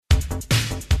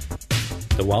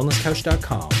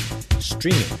thewellnesscouch.com,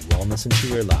 streaming wellness into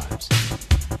your lives.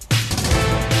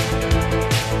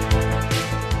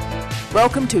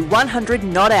 Welcome to 100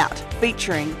 Not Out,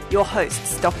 featuring your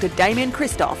hosts Dr. Damien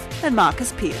Christoph and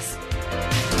Marcus Pearce.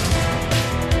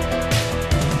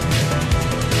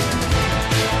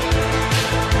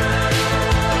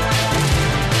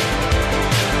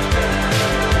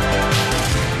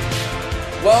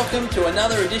 Welcome to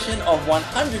another edition of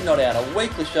 100 Not Out, a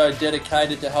weekly show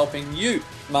dedicated to helping you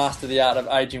master the art of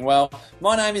aging well.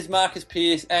 My name is Marcus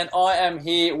Pearce, and I am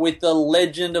here with the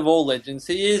legend of all legends.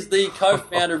 He is the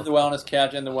co-founder of the Wellness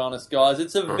Couch and the Wellness Guys.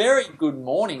 It's a very good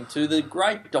morning to the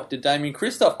great Dr. Damien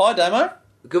Christoph. Hi, Damo.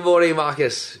 Good morning,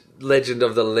 Marcus. Legend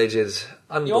of the legends.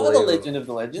 You are the legend of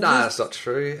the legends. No, that's not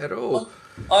true at all.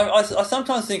 I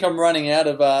sometimes think I'm running out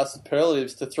of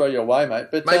superlatives to throw your way, mate.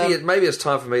 But maybe it's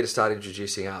time for me to start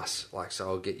introducing us. So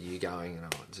I'll get you going,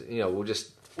 and we'll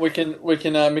just we can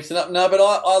mix it up. No, but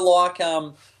I like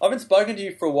I haven't spoken to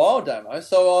you for a while, Damo.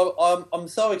 So I'm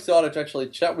so excited to actually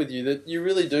chat with you that you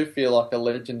really do feel like a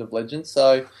legend of legends.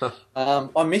 So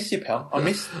I miss you, pal. I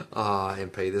miss.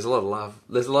 MP. There's a lot of love.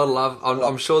 There's a lot of love.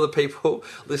 I'm sure the people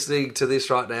listening to this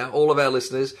right now, all of our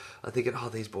listeners, are thinking,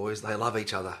 these boys, they love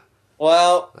each other.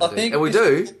 Well, I think... And we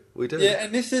do. Yeah,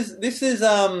 and this is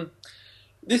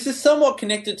somewhat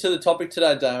connected to the topic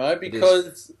today, Damo,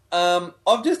 because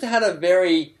I've just had a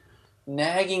very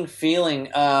nagging feeling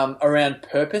around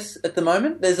purpose at the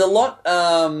moment. There's a lot,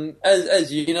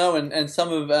 as you know, and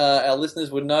some of our listeners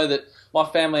would know, that my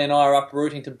family and I are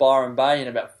uprooting to Byron Bay in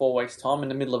about 4 weeks' time, in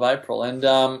the middle of April. And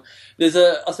I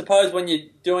suppose when you're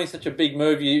doing such a big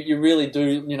move, you really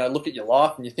do, look at your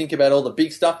life and you think about all the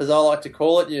big stuff, as I like to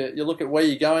call it. You look at where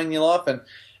you're going in your life and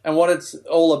what it's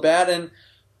all about. And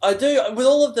I do, with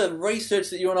all of the research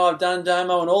that you and I have done,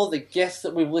 Damo, and all of the guests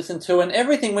that we've listened to and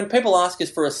everything, when people ask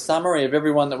us for a summary of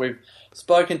everyone that we've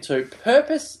spoken to,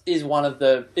 purpose is one of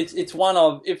the, it's one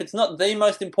of, if it's not the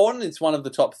most important, it's one of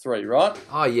the top three, right?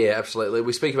 Oh yeah, absolutely.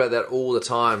 We speak about that all the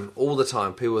time.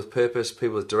 People with purpose,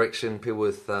 people with direction, people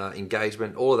with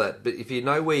engagement, all of that. But if you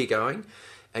know where you're going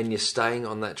and you're staying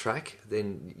on that track,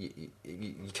 then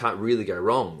you can't really go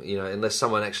wrong, unless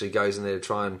someone actually goes in there to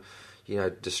try and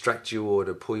distract you or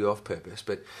to pull you off purpose.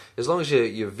 But as long as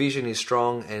your vision is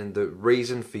strong and the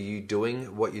reason for you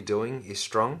doing what you're doing is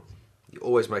strong, you're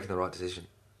always making the right decision.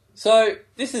 So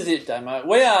this is it, Damo.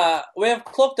 We have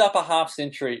clocked up a half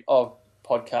century of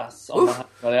podcasts on the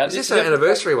 100 Out. Is this our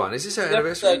anniversary one? Is this our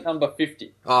anniversary? Episode number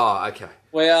 50. Oh, okay.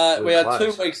 We are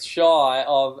close. 2 weeks shy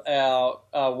of our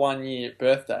 1 year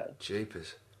birthday.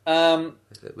 Jeepers. And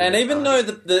even though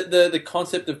the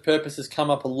concept of purpose has come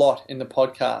up a lot in the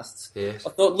podcasts, yes,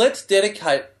 I thought let's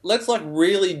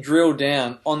really drill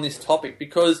down on this topic,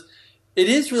 because it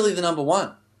is really the number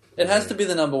one. It has to be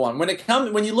the number one. When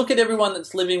you look at everyone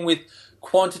that's living with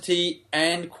quantity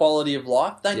and quality of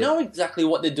life, they know exactly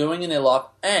what they're doing in their life,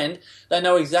 and they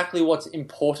know exactly what's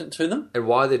important to them and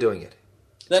why they're doing it.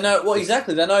 They know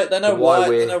exactly. They know why.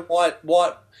 They know why.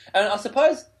 And I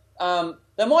suppose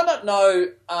they might not know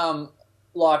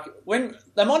they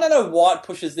might not know why it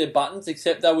pushes their buttons,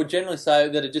 except they would generally say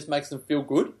that it just makes them feel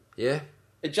good. Yeah.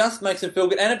 It just makes them feel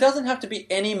good, and it doesn't have to be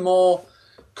any more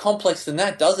complex than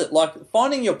that, does it? Like,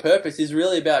 finding your purpose is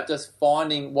really about just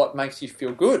finding what makes you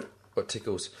feel good. What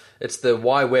tickles. It's the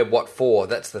why, where, what for.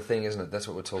 That's the thing, isn't it? That's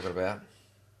what we're talking about.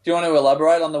 Do you want to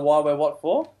elaborate on the why, where, what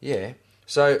for? Yeah.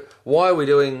 So, why are we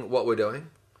doing what we're doing?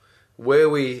 Where are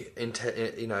we,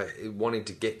 wanting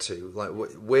to get to? Like,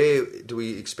 where do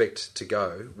we expect to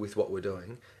go with what we're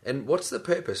doing? And what's the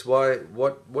purpose? Why?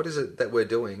 What is it that we're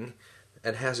doing?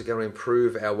 And how's it going to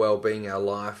improve our well-being, our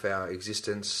life, our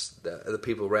existence, the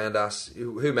people around us,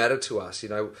 who matter to us?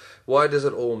 Why does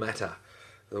it all matter,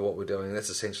 what we're doing?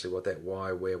 That's essentially what that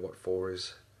why, where, what for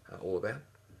is all about.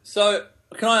 So,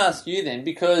 can I ask you then?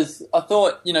 Because I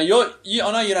thought, I know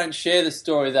you don't share the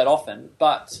story that often,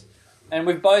 and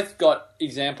we've both got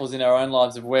examples in our own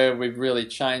lives of where we've really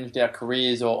changed our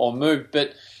careers or moved,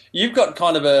 but you've got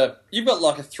from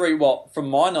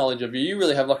my knowledge of you, you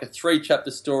really have like a 3-chapter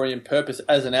story and purpose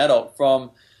as an adult,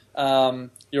 from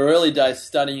your early days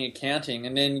studying accounting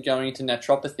and then going into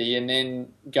naturopathy and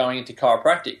then going into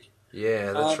chiropractic.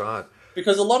 Yeah, that's right.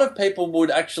 Because a lot of people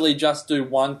would actually just do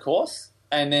one course,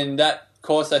 and then that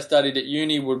course they studied at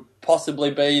uni would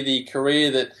possibly be the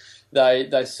career that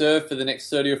they serve for the next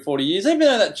 30 or 40 years, even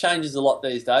though that changes a lot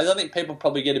these days. I think people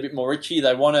probably get a bit more itchy.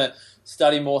 They want to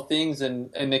study more things,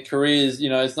 and their careers,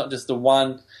 it's not just the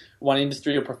one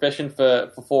industry or profession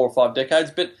for 4 or 5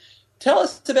 decades. But tell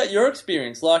us about your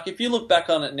experience. Like, if you look back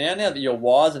on it now that you're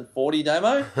wise and 40,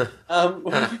 Damo,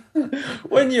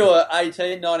 when you were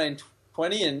 18, 19,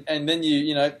 20 and then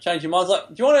you change your mind. Like,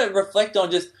 do you want to reflect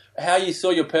on just how you saw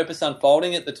your purpose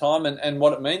unfolding at the time and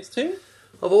what it means to you?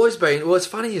 I've always been. Well, it's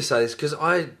funny you say this because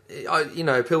I,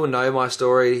 people know my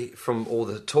story from all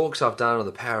the talks I've done on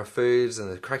the power of foods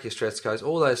and the crack your stress codes,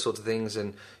 all those sorts of things,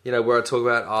 and where I talk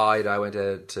about, I went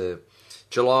to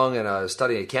Geelong and I was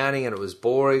studying accounting and it was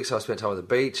boring, so I spent time on the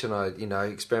beach and I,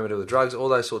 experimented with drugs, all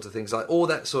those sorts of things, like all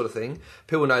that sort of thing.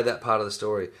 People know that part of the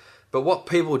story, but what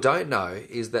people don't know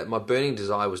is that my burning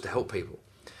desire was to help people,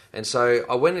 and so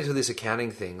I went into this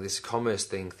accounting thing, this commerce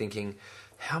thing, thinking,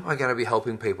 how am I going to be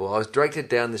helping people? I was directed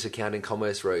down this accounting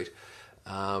commerce route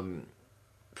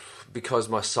because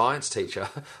my science teacher,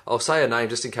 I'll say her name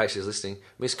just in case she's listening,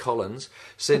 Miss Collins,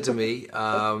 said to me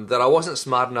that I wasn't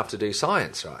smart enough to do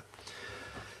science, right?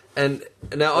 And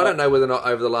now I don't know whether or not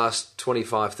over the last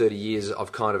 25, 30 years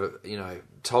I've kind of,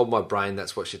 told my brain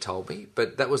that's what she told me,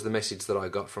 but that was the message that I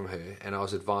got from her, and I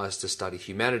was advised to study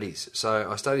humanities. So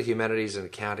I studied humanities and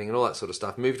accounting and all that sort of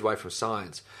stuff, moved away from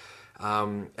science.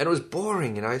 And it was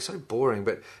boring, so boring.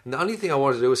 But the only thing I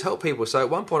wanted to do was help people. So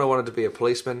at one point I wanted to be a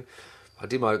policeman. I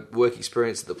did my work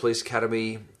experience at the police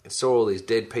academy and saw all these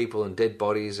dead people and dead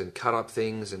bodies and cut up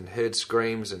things and heard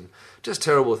screams and just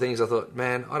terrible things. I thought,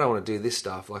 man, I don't want to do this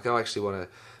stuff. Like, I actually want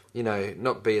to,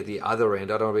 not be at the other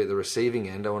end. I don't want to be at the receiving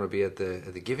end. I want to be at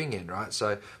the giving end, right?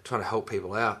 So I'm trying to help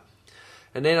people out.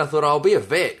 And then I thought, I'll be a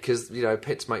vet because,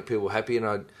 pets make people happy, and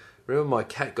I remember my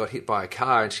cat got hit by a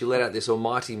car and she let out this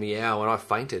almighty meow and I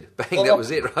fainted. Bang, that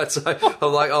was it, right? So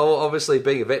I'm like, oh, obviously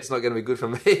being a vet's not going to be good for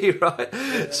me, right?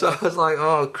 Yeah. So I was like,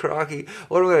 oh, crikey,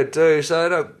 what am I going to do? So I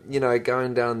ended up,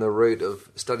 going down the route of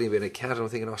studying being an accountant. I'm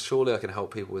thinking, oh, surely I can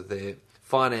help people with their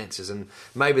finances and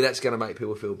maybe that's going to make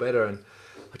people feel better. And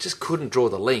I just couldn't draw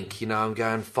the link, I'm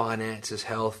going finances,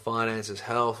 health, what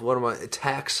am I,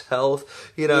 tax,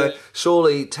 health, Yeah.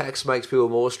 Surely tax makes people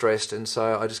more stressed, and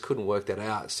so I just couldn't work that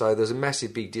out. So there's a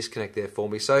massive big disconnect there for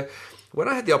me. So when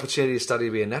I had the opportunity to study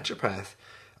to be a naturopath,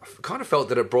 I kind of felt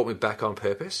that it brought me back on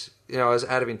purpose. I was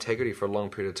out of integrity for a long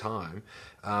period of time,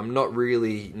 not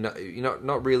really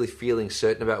feeling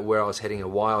certain about where I was heading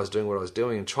and why I was doing what I was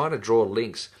doing, and trying to draw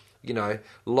links,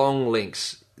 long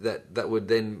links, that would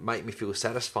then make me feel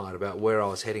satisfied about where I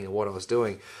was heading and what I was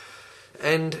doing.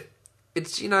 And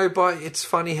it's, it's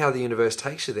funny how the universe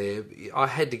takes you there. I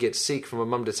had to get sick for my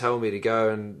mum to tell me to go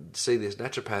and see this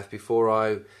naturopath before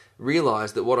I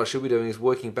realised that what I should be doing is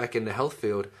working back in the health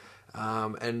field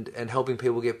and helping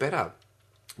people get better.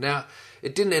 Now,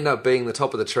 it didn't end up being the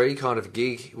top of the tree kind of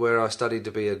gig where I studied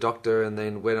to be a doctor and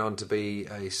then went on to be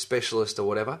a specialist or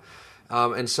whatever.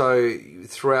 And so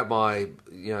throughout my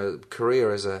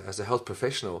career as a health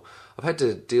professional, I've had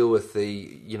to deal with the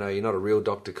you're not a real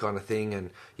doctor kind of thing, and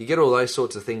you get all those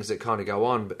sorts of things that kind of go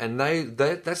on, and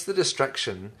that's the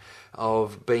distraction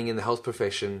of being in the health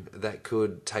profession that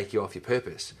could take you off your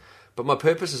purpose. But my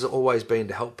purpose has always been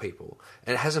to help people,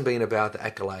 and it hasn't been about the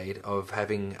accolade of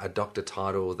having a doctor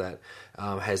title that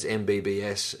has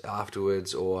MBBS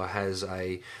afterwards or has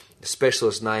a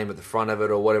specialist name at the front of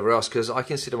it or whatever else, because I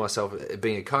consider myself,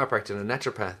 being a chiropractor and a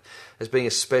naturopath, as being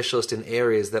a specialist in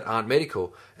areas that aren't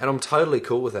medical, and I'm totally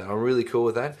cool with that. I'm really cool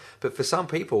with that. But for some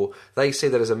people, they see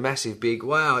that as a massive big,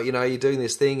 wow, you're doing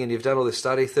this thing and you've done all this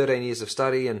study, 13 years of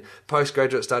study and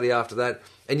postgraduate study after that,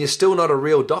 and you're still not a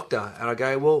real doctor. And I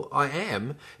go, well, I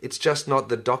am. It's just not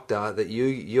the doctor that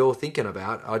you're thinking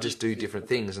about. I just do different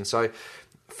things. And so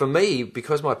for me,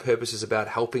 because my purpose is about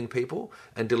helping people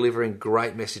and delivering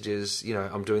great messages,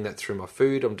 I'm doing that through my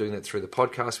food, I'm doing that through the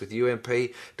podcast with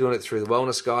UMP, doing it through the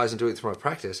Wellness Guys and doing it through my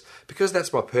practice. Because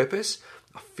that's my purpose,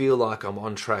 I feel like I'm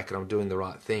on track and I'm doing the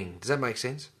right thing. Does that make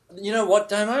sense? You know what,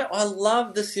 Damo? I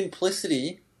love the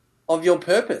simplicity of your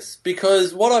purpose,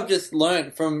 because what I've just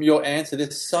learned from your answer,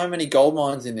 there's so many gold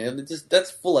mines in there.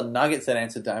 That's full of nuggets, that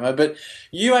answer, Damo. But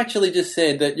you actually just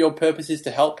said that your purpose is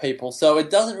to help people. So it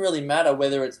doesn't really matter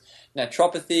whether it's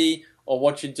naturopathy or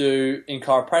what you do in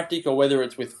chiropractic, or whether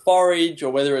it's with Forage, or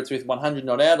whether it's with 100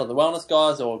 Not Out or the Wellness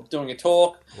Guys or doing a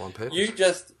talk. One purpose. You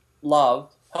just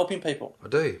love helping people. I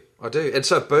do. And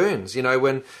so it burns,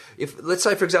 let's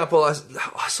say, for example,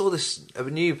 I saw a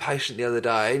new patient the other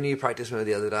day, a new practice member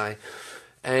the other day,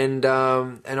 and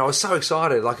I was so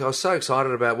excited. Like, I was so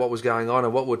excited about what was going on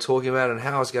and what we're talking about and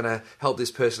how I was going to help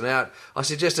this person out. I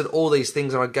suggested all these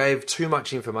things and I gave too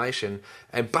much information,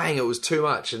 and bang, it was too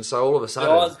much. And so all of a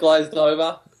sudden, Your eyes glazed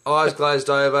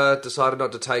over. Decided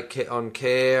not to take on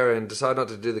care, and decided not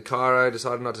to do the chiro,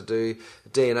 decided not to do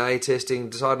DNA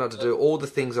testing, decided not to do all the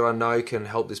things that I know can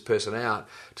help this person out,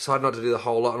 decided not to do the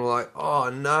whole lot, and I'm like, oh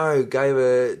no, gave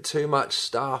her too much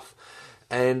stuff.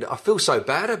 And I feel so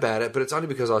bad about it, but it's only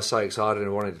because I was so excited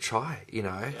and wanted to try it, you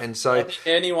know. And so I think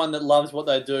anyone that loves what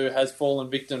they do has fallen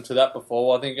victim to that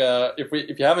before. I think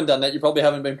if you haven't done that, you probably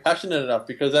haven't been passionate enough,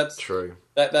 because that's true.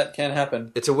 That can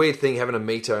happen. It's a weird thing having a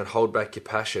meter and hold back your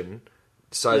passion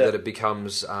so that it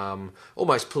becomes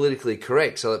almost politically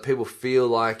correct, so that people feel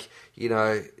like, you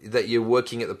know, that you're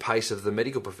working at the pace of the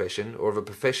medical profession or of a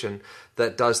profession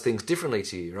that does things differently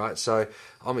to you, right? So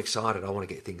I'm excited. I want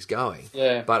to get things going.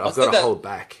 Yeah. But I've got to hold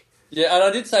back. Yeah,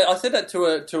 and I said that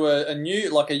to a new,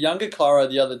 like a younger chiro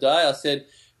the other day. I said,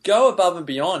 go above and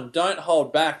beyond. Don't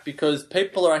hold back, because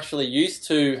people are actually used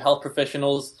to health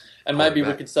professionals, and maybe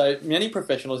we could say many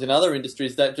professionals in other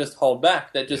industries that just hold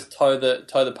back, that just toe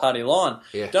the party line.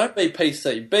 Yeah. Don't be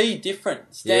PC. Be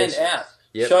different. Stand out.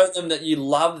 Yep. Show them that you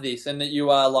love this and that you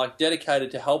are like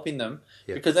dedicated to helping them.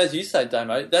 Yep. Because as you say,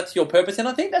 Damo, that's your purpose, and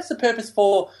I think that's the purpose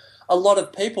for a lot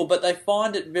of people, but they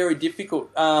find it very difficult,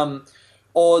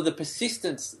 or the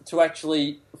persistence to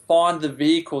actually find the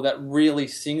vehicle that really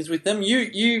sings with them.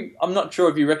 You, I'm not sure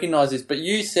if you recognise this, but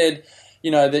you said,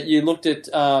 you know, that you looked at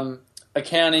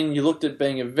accounting, you looked at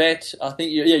being a vet. I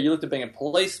think you looked at being a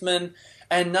policeman,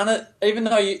 and even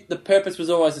though the purpose was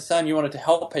always the same, you wanted to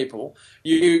help people.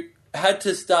 You had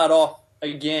to start off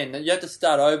again. You had to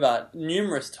start over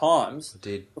numerous times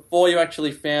before you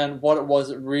actually found what it was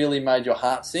that really made your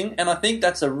heart sing. And I think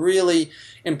that's a really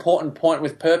important point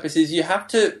with purpose, is you have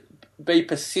to be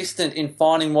persistent in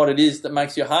finding what it is that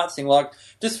makes your heart sing. Like,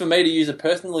 just for me to use a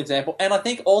personal example, and I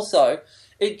think also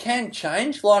it can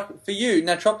change. Like for you,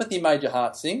 naturopathy made your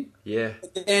heart sing. Yeah.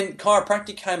 And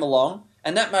chiropractic came along,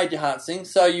 and that made your heart sing.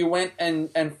 So you went and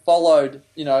followed,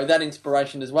 you know, that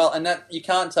inspiration as well. And that you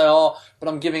can't say, oh, but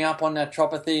I'm giving up on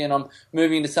naturopathy and I'm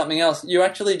moving into something else. You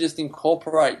actually just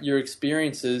incorporate your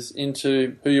experiences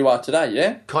into who you are today,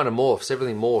 yeah? Kind of morphs.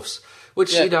 Everything morphs.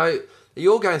 Which, you know,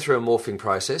 you're going through a morphing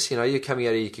process. You know, you're coming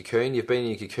out of your cocoon. You've been in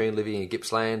your cocoon living in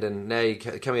Gippsland, and now you're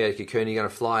coming out of your cocoon, you're going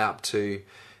to fly up to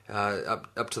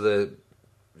the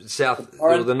south,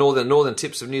 or the northern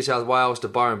tips of New South Wales to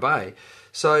Byron Bay.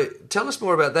 So tell us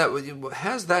more about that.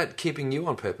 How's that keeping you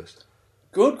on purpose?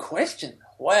 Good question.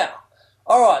 Wow.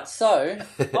 All right. So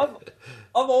I've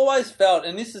always felt,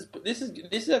 and this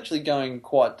is actually going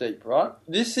quite deep, right?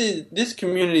 This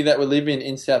community that we live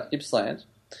in South Gippsland.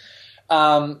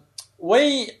 And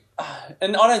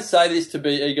I don't say this to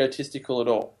be egotistical at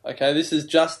all. Okay, this is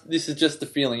just the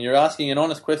feeling. You're asking an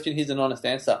honest question. Here's an honest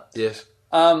answer. Yes.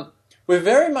 We've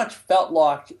very much felt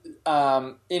like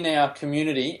in our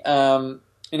community,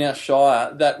 in our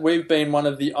shire, that we've been one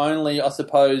of the only, I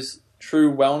suppose,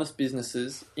 true wellness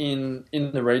businesses in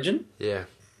the region. Yeah.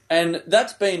 And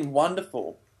that's been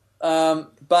wonderful.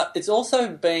 But it's also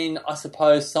been, I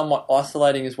suppose, somewhat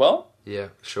isolating as well. Yeah,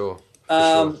 sure.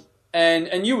 Sure.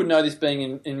 And you would know this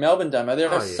being in Melbourne, Damo. There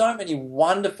are so many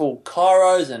wonderful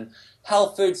chiros and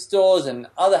health food stores and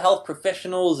other health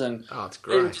professionals and it's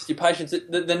great. Just your patients.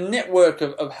 The network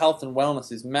of health and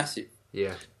wellness is massive.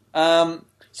 Yeah.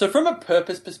 So from a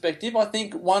purpose perspective, I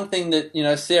think one thing that, you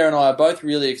know, Sarah and I are both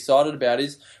really excited about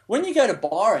is when you go to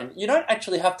Byron, you don't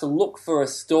actually have to look for a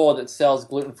store that sells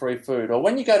gluten-free food. Or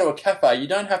when you go to a cafe, you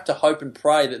don't have to hope and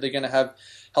pray that they're going to have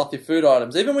healthy food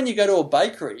items. Even when you go to a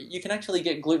bakery, you can actually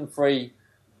get gluten-free.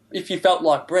 If you felt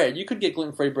like bread, you could get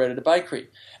gluten-free bread at a bakery.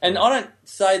 And I don't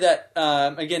say that,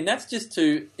 again, that's just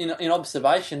in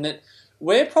observation that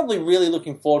we're probably really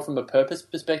looking forward from a purpose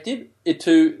perspective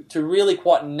to really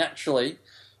quite naturally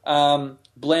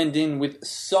blend in with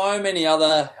so many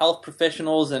other health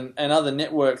professionals and other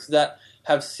networks that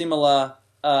have a similar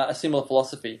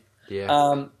philosophy.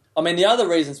 Yeah. I mean, the other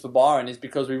reasons for Byron is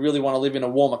because we really want to live in a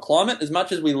warmer climate. As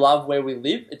much as we love where we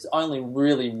live, it's only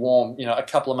really warm, you know, a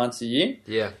couple of months a year.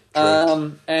 Yeah,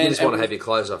 true. And you just want to have your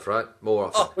clothes off, right? More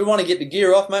often. Oh, we want to get the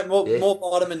gear off, mate. More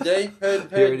vitamin D.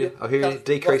 I hear you.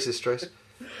 Decreases stress.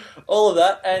 All of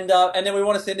that. And then we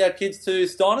want to send our kids to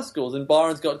Steiner schools, and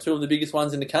Byron's got two of the biggest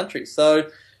ones in the country. So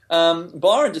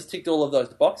Byron just ticked all of those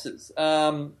boxes.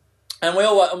 And we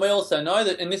also know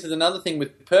that, and this is another thing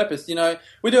with purpose, you know,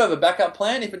 we do have a backup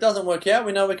plan. If it doesn't work out,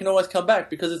 we know we can always come back,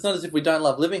 because it's not as if we don't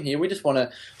love living here. We just want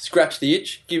to scratch the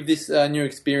itch, give this new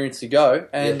experience a go,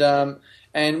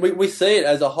 and we see it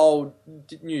as a whole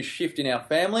new shift in our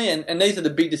family. And these are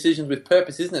the big decisions with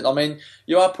purpose, isn't it? I mean,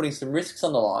 you are putting some risks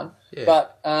on the line,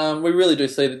 but we really do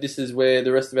see that this is where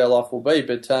the rest of our life will be.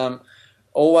 But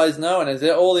always know, and as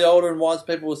all the older and wise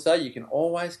people will say, you can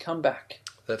always come back.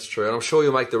 That's true, and I'm sure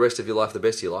you'll make the rest of your life the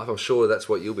best of your life. I'm sure that's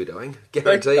what you'll be doing.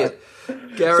 Guarantee it.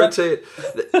 Guarantee it.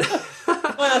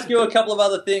 I ask you a couple of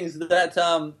other things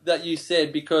that you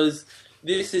said, because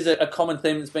this is a common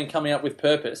theme that's been coming up with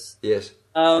purpose. Yes.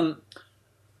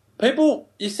 People,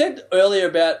 you said earlier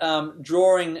about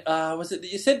drawing. Was it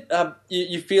that you said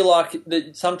you feel like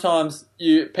that sometimes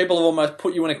people have almost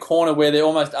put you in a corner where they're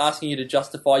almost asking you to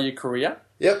justify your career.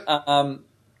 Yep.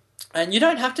 And you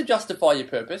don't have to justify your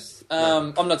purpose.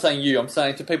 I'm not saying you. I'm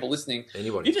saying to people listening.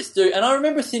 Anybody. You just do. And I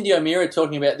remember Cindy O'Meara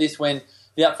talking about this when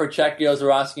the Up for a Chat girls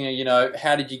were asking her,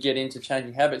 how did you get into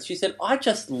changing habits? She said, I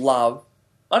just love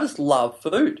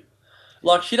food.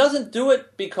 Like, she doesn't do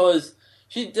it because...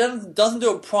 She doesn't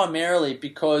do it primarily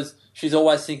because she's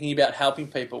always thinking about helping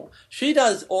people. She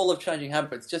does all of changing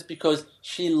habits just because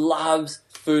she loves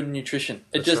food and nutrition.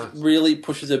 It just really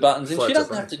pushes her buttons. And she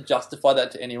doesn't have to justify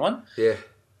that to anyone. Yeah.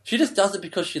 She just does it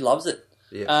because she loves it.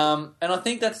 Yeah. And I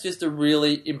think that's just a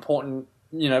really important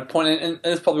point. And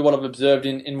it's probably what I've observed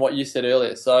in what you said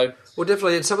earlier. So, well,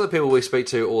 definitely. And some of the people we speak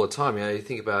to all the time, you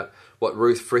think about what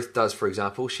Ruth Frith does, for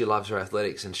example. She loves her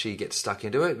athletics and she gets stuck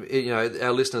into it.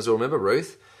 Our listeners will remember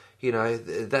Ruth.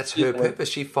 That's her purpose.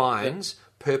 She finds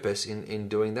purpose in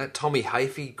doing that. Tommy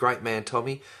Hafey, great man,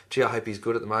 Tommy. Gee, I hope he's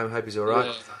good at the moment. I hope he's all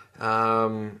right.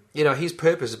 Yeah. His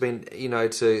purpose has been,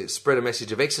 to spread a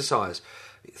message of exercise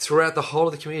throughout the whole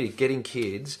of the community, getting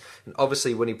kids. And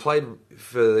obviously, when he played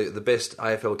for the best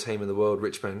AFL team in the world,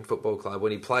 Richmond Football Club,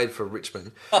 when he played for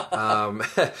Richmond,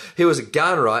 he was a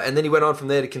gunner, right? And then he went on from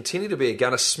there to continue to be a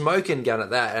gunner, smoking gun at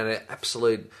that, and an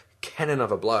absolute cannon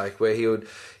of a bloke where he would,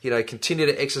 continue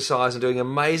to exercise and doing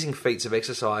amazing feats of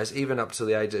exercise, even up to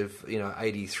the age of,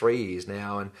 83 years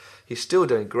now, and he's still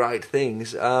doing great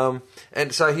things. And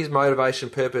so his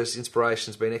motivation, purpose, inspiration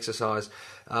has been exercise.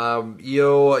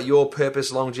 Your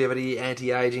purpose, longevity,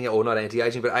 anti-aging, or not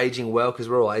anti-aging, but aging well, because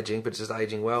we're all aging, but just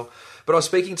aging well. But I was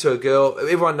speaking to a girl,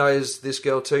 everyone knows this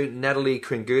girl too, Natalie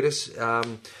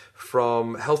Kringudis,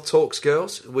 from Health Talks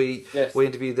Girls. We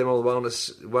interviewed them, all the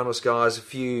wellness guys, a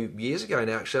few years ago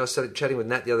now, actually. I started chatting with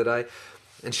Nat the other day,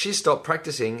 and she stopped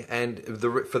practicing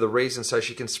for the reason so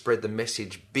she can spread the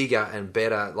message bigger and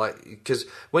better. Because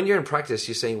when you're in practice,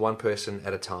 you're seeing one person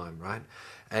at a time, right?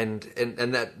 And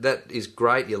that is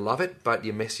great, you love it, but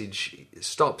your message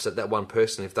stops at that one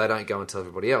person if they don't go and tell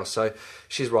everybody else. So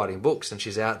she's writing books and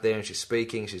she's out there and she's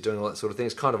speaking, she's doing all that sort of thing.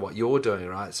 It's kind of what you're doing,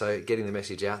 right? So getting the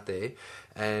message out there,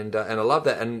 and I love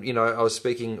that. And I was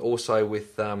speaking also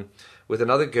with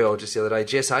another girl just the other day,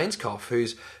 Jess Ainscough,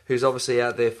 who's obviously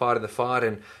out there fighting the fight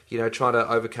and trying to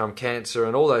overcome cancer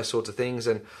and all those sorts of things,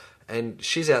 and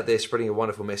she's out there spreading a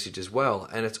wonderful message as well.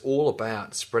 And it's all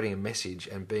about spreading a message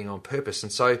and being on purpose.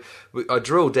 And so I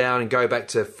drill down and go back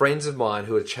to friends of mine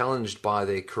who are challenged by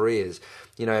their careers.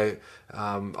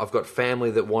 I've got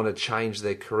family that want to change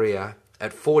their career.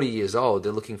 At 40 years old,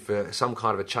 they're looking for some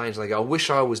kind of a change. And they go, I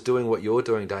wish I was doing what you're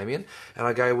doing, Damien. And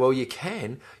I go, well, you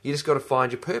can. You just got to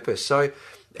find your purpose. So,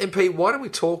 MP, why don't we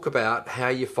talk about how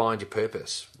you find your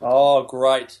purpose? Oh,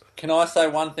 great. Can I say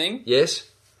one thing? Yes.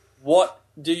 What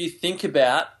do you think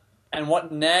about and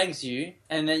what nags you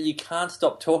and that you can't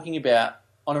stop talking about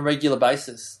on a regular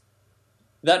basis?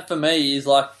 That for me is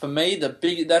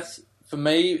that's for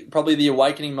me probably the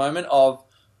awakening moment of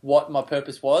what my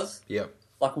purpose was. Yep.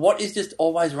 Like, what is just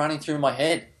always running through my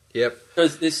head? Yep.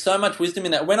 Because there's so much wisdom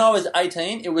in that. When I was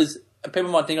 18,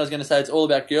 people might think I was going to say it's all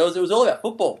about girls. It was all about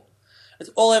football. It's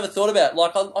all I ever thought about.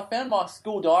 Like, I found my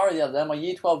school diary the other day, my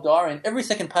Year 12 diary, and every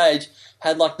second page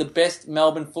had, the best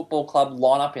Melbourne Football Club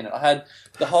lineup in it. I had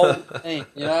the whole team,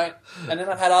 and then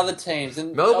I had other teams.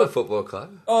 And Melbourne Football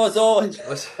Club? Oh, it's always...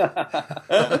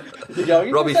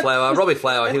 Robbie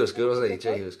Flower, he was good, wasn't he?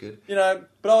 Gee, he was good.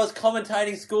 But I was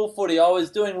commentating school footy. I was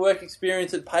doing work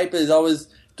experience at papers. I was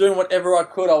doing whatever I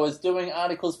could. I was doing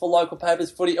articles for local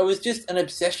papers, footy. It was just an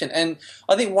obsession. And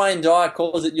I think Wayne Dyer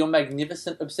calls it your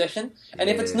magnificent obsession. And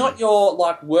if it's not your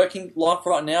working life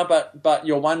right now, but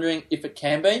you're wondering if it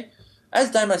can be,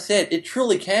 as Damo said, it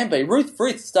truly can be. Ruth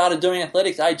Frith started doing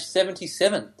athletics age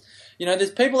 77.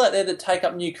 There's people out there that take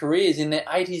up new careers in their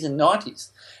 80s and 90s.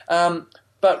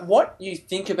 But what you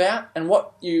think about and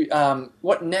what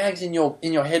nags in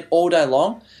your head all day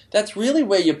long, that's really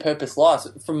where your purpose lies.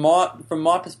 From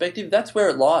my perspective, that's where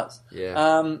it lies. Yeah.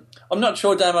 I'm not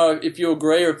sure, Damo, if you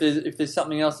agree or if there's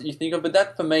something else that you think of, but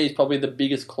that for me is probably the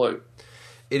biggest clue.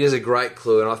 It is a great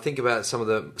clue, and I think about some of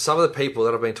the people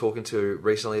that I've been talking to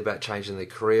recently about changing their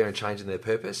career and changing their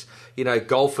purpose.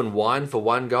 Golf and wine for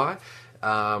one guy.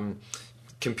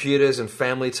 computers and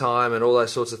family time and all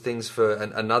those sorts of things for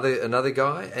another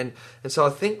guy. And so I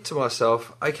think to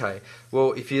myself, okay,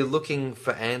 well, if you're looking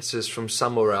for answers from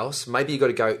somewhere else, maybe you've got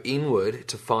to go inward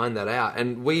to find that out.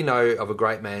 And we know of a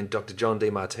great man, Dr. John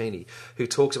Demartini, who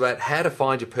talks about how to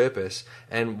find your purpose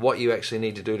and what you actually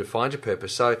need to do to find your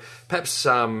purpose. So perhaps,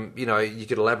 you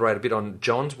could elaborate a bit on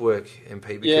John's work,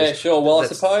 MP. Yeah, sure. Well, I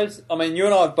suppose, you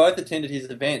and I have both attended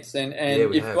his events, and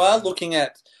if you are looking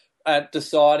at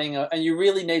deciding, and you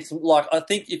really need some, I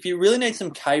think if you really need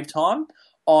some cave time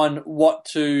on what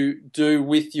to do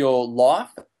with your life,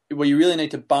 where you really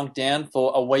need to bunk down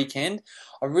for a weekend,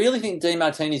 I really think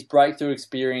Demartini's breakthrough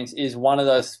experience is one of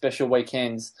those special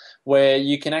weekends where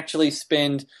you can actually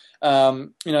spend,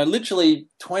 literally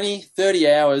 20,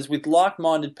 30 hours with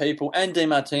like-minded people and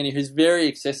Demartini, who's very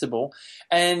accessible,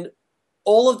 and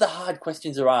all of the hard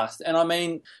questions are asked. And I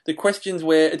mean the questions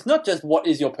where it's not just what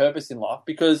is your purpose in life,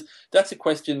 because that's a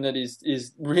question that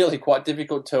is really quite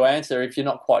difficult to answer if you're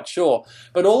not quite sure.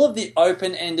 But all of the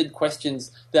open-ended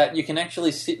questions that you can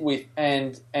actually sit with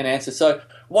and answer. So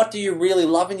what do you really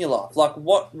love in your life? Like,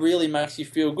 what really makes you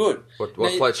feel good? What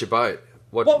floats your boat?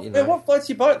 What floats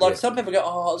your boat? Some people go,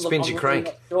 oh, look, spins I'm your really crank.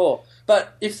 not sure.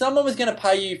 But if someone was going to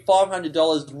pay you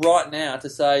 $500 right now to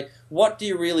say, what do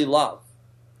you really love?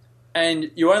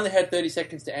 And you only had 30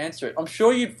 seconds to answer it, I'm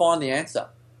sure you'd find the answer.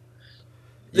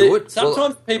 You would.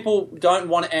 Sometimes people don't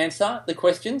want to answer the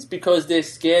questions because they're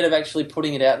scared of actually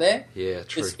putting it out there. Yeah,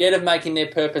 true. They're scared of making their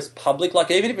purpose public,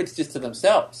 even if it's just to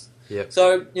themselves. Yeah.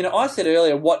 So, I said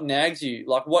earlier, what nags you?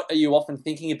 What are you often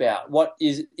thinking about? What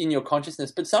is in your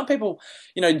consciousness? But some people,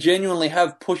 genuinely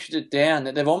have pushed it down,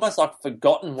 that they've almost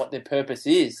forgotten what their purpose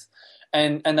is.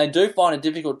 And they do find it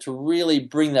difficult to really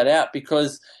bring that out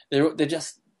because they're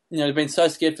just, they've been so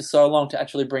scared for so long to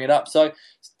actually bring it up. So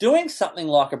doing something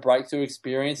like a breakthrough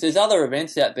experience, there's other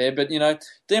events out there, but,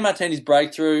 Demartini's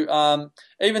breakthrough,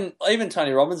 even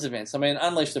Tony Robbins' events,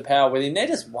 Unleash the Power Within, they're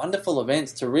just wonderful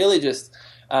events to really just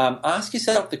ask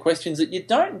yourself the questions that you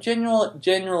don't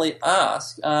generally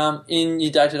ask in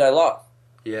your day-to-day life.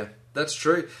 Yeah. That's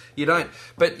true. You don't.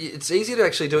 But it's easy to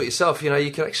actually do it yourself. You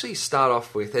can actually start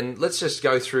off with, and let's just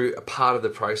go through a part of the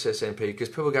process, MP, because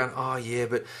people are going, oh, yeah,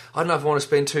 but I don't know if I want to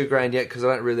spend $2,000 yet because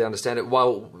I don't really understand it.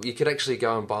 Well, you could actually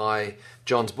go and buy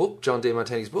John's book, John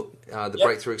Demartini's book, The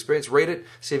Breakthrough Experience. Read it,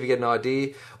 see if you get an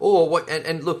idea. Or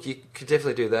and look, you could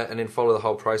definitely do that and then follow the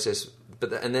whole process.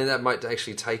 And then that might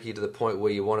actually take you to the point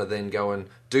where you want to then go and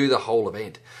do the whole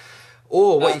event.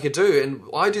 Or what you could do, and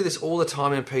I do this all the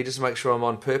time, MP, just to make sure I'm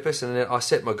on purpose, and then I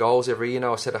set my goals every year.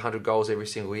 I set 100 goals every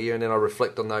single year, and then I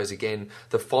reflect on those again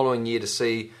the following year to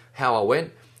see how I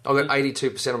went. I got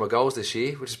 82% of my goals this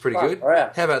year, which is pretty good.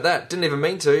 Right. How about that? Didn't even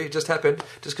mean to, it just happened,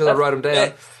 just because I wrote them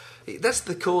down. Yeah. That's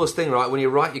the coolest thing, right? When you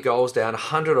write your goals down,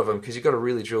 100 of them, because you've got to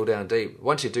really drill down deep.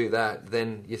 Once you do that,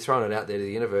 then you're throwing it out there to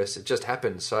the universe. It just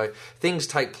happens. So things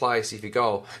take place if you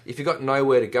go. If you've got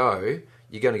nowhere to go,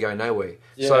 you're going to go nowhere.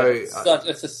 Yeah, so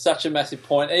it's such a massive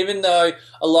point. Even though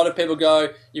a lot of people go,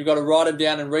 you've got to write them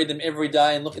down and read them every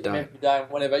day and look at them every day and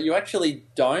whatever, you actually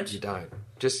don't. You don't.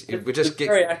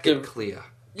 Get clear.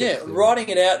 Writing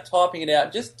it out, typing it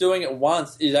out, just doing it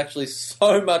once is actually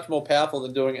so much more powerful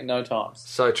than doing it no times.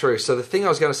 So true. So the thing I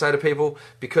was going to say to people,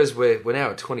 because we're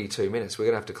now at 22 minutes, we're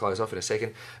going to have to close off in a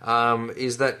second,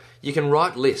 is that you can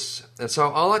write lists. And so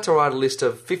I like to write a list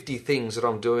of 50 things that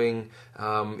I'm doing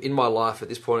in my life at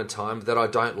this point in time that I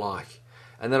don't like.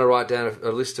 And then I write down a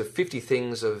list of 50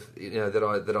 things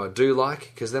that I do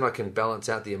like, because then I can balance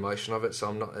out the emotion of it, so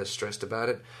I'm not as stressed about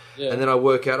it. Yeah. And then I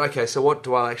work out, okay, so what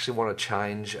do I actually want to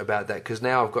change about that? Because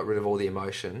now I've got rid of all the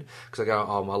emotion, because I go,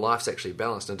 oh, my life's actually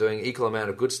balanced. I'm doing equal amount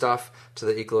of good stuff to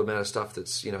the equal amount of stuff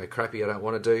that's crappy I don't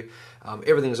want to do.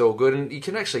 Everything's all good, and you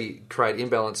can actually create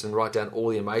imbalance and write down all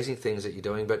the amazing things that you're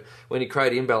doing. But when you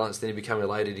create imbalance, then you become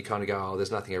elated. You kind of go, oh,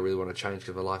 there's nothing I really want to change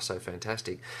because my life's so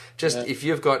fantastic. If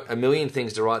you've got a million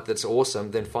things to write that's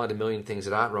awesome, then find a million things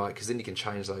that aren't right, because then you can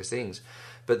change those things.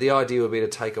 But the idea would be to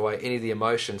take away any of the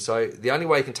emotion. So the only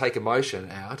way you can take emotion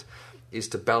out is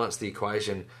to balance the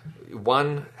equation.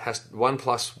 1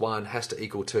 plus 1 has to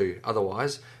equal 2.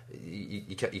 Otherwise,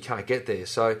 you can't get there.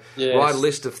 So write a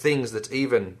list of things that's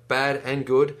even, bad and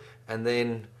good, and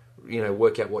then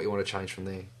work out what you want to change from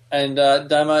there. And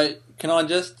Damo, can I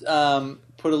just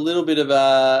put a little bit of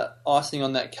icing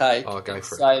on that cake? Oh, go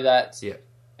for it. Say that,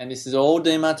 and this is all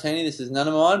Demartini, this is none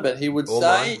of mine, but he would all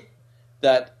say mine.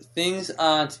 That things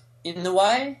aren't in the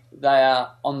way, they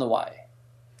are on the way.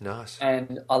 Nice.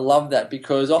 And I love that,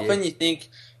 because often you think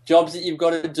jobs that you've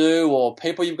got to do, or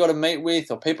people you've got to meet with,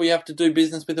 or people you have to do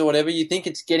business with, or whatever, you think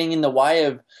it's getting in the way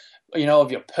of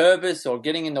of your purpose, or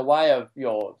getting in the way of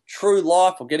your true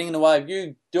life, or getting in the way of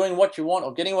you doing what you want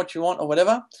or getting what you want or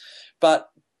whatever. But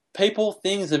people,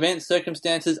 things, events,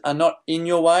 circumstances are not in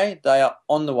your way. They are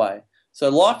on the way. So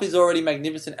life is already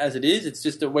magnificent as it is. It's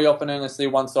just that we often only see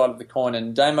one side of the coin.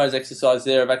 And Damo's exercise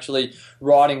there of actually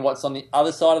writing what's on the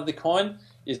other side of the coin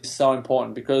is so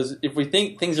important, because if we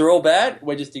think things are all bad,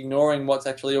 we're just ignoring what's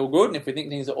actually all good. And if we think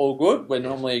things are all good, we're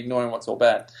normally ignoring what's all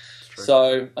bad.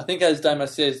 So I think, as Damo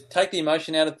says, take the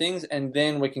emotion out of things, and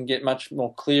then we can get much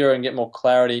more clearer and get more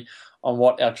clarity on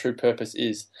what our true purpose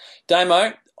is.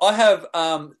 Damo, I have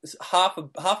half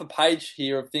a page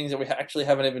here of things that we actually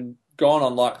haven't even gone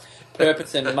on, like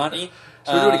purpose and money.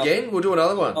 Should we do it again? We'll do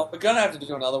another one. We're going to have to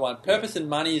do another one. Purpose and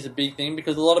money is a big thing,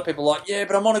 because a lot of people are like, yeah,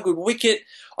 but I'm on a good wicket.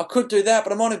 I could do that,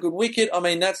 but I'm on a good wicket. I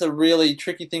mean, that's a really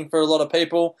tricky thing for a lot of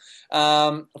people.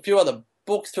 A few other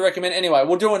books to recommend. Anyway,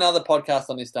 we'll do another podcast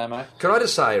on this, Damo. Can I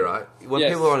just say, right, when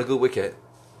people are on a good wicket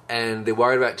and they're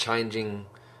worried about changing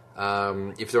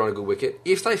if they're on a good wicket,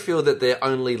 if they feel that they're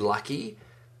only lucky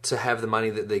to have the money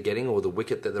that they're getting or the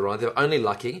wicket that they're on, they're only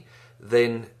lucky,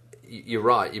 then you're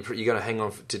right. You're going to hang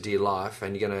on to dear life,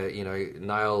 and you're going to,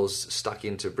 nails stuck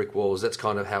into brick walls. That's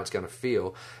kind of how it's going to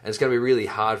feel, and it's going to be really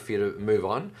hard for you to move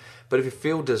on. But if you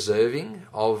feel deserving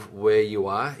of where you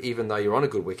are, even though you're on a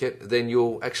good wicket, then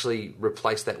you'll actually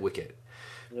replace that wicket.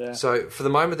 Yeah. So for the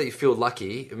moment that you feel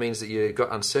lucky, it means that you've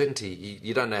got uncertainty.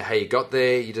 You don't know how you got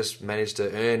there. You just managed to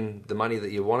earn the money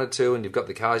that you wanted to, and you've got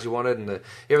the cars you wanted, and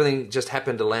everything just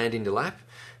happened to land in your lap.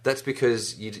 That's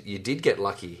because you did get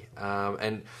lucky.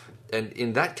 And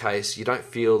in that case, you don't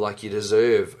feel like you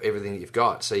deserve everything that you've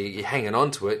got. So you're hanging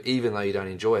on to it even though you don't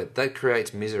enjoy it. That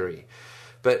creates misery.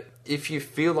 But if you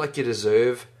feel like you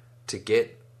deserve to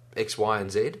get X, Y, and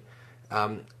Z,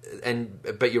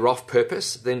 but you're off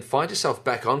purpose, then find yourself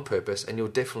back on purpose, and you'll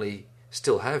definitely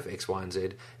still have X, Y, and Z,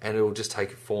 and it will just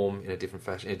take form in a different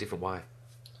fashion, in a different way.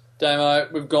 Damo,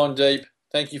 we've gone deep.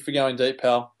 Thank you for going deep,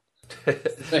 pal.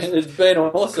 It's been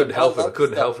awesome. I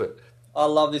couldn't help it. I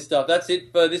love this stuff. That's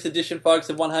it for this edition, folks,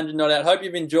 of 100 Not Out. Hope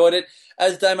you've enjoyed it.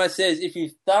 As Damo says, if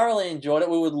you thoroughly enjoyed it,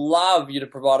 we would love you to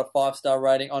provide a 5-star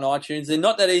rating on iTunes. They're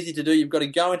not that easy to do. You've got to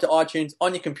go into iTunes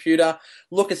on your computer,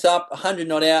 look us up, 100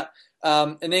 Not Out,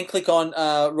 and then click on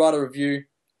write a review.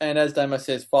 And as Damo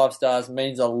says, 5 stars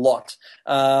means a lot.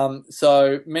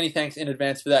 So many thanks in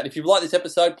advance for that. If you've liked this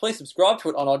episode, please subscribe to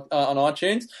it on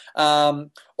iTunes.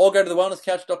 Or go to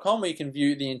thewellnesscouch.com, where you can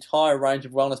view the entire range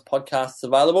of wellness podcasts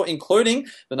available, including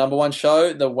the #1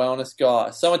 show, The Wellness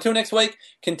Guy. So until next week,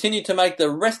 continue to make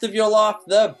the rest of your life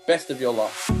the best of your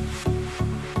life.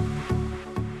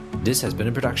 This has been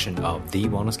a production of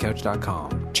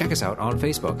TheWellnessCouch.com. Check us out on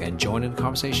Facebook and join in the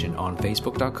conversation on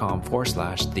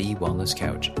Facebook.com/The Wellness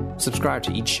Couch. Subscribe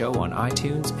to each show on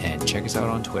iTunes and check us out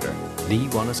on Twitter. The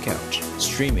Wellness Couch,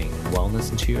 streaming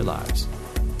wellness into your lives.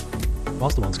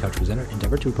 Whilst the Wellness Couch presenter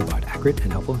endeavored to provide accurate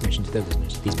and helpful information to their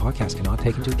listeners, these podcasts cannot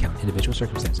take into account individual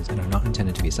circumstances and are not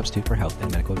intended to be a substitute for health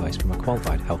and medical advice from a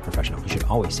qualified health professional. You should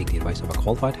always seek the advice of a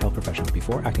qualified health professional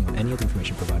before acting on any of the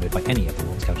information provided by any of the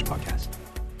Wellness Couch podcasts.